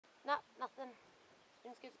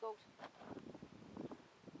Everything's good as gold.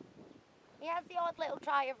 He has the odd little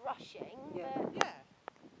try of rushing, Yeah. but... Yeah.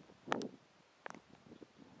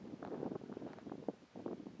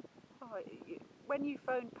 Oh, when you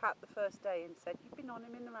phoned Pat the first day and said, you've been on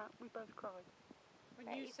him in the round, we both cried. When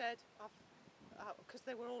you said, because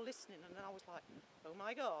they were all listening, and then I was like, oh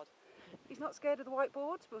my God. He's not scared of the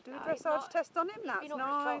whiteboards. We'll do a No, he's dressage not. test on him. He's That's been over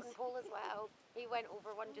nice. the Trotton Pole as well. He went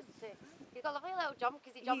over one just to... He's got a lovely little jump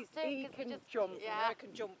because he jumped it. He 'cause we can just, jump. Yeah. I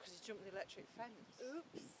can jump because he's jumped the electric fence.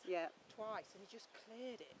 Oops. Yeah, Twice, and he just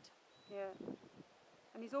cleared it. yeah.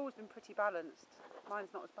 And he's always been pretty balanced.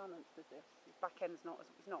 Mine's not as balanced as this. His back end's not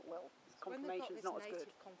as, he's not well. His conformation's not as good.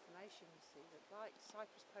 Native conformation, you see, that like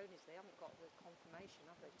Cyprus ponies, they haven't got the conformation,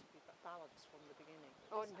 have they, to be balanced from the beginning.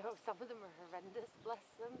 Oh no, some of them are horrendous, bless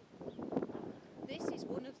them. This is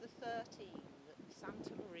one of the 13 that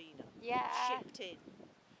Santa Marina Yeah. shipped in,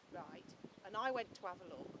 right? And I went to have a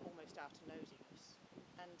look, almost out of nosiness,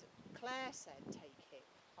 and Claire said, take him.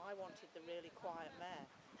 I wanted the really quiet mare.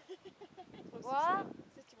 What?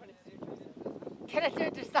 Can I do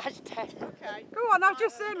a dressage test? Okay. Go on, I've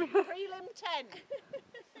just said. Prelim 10.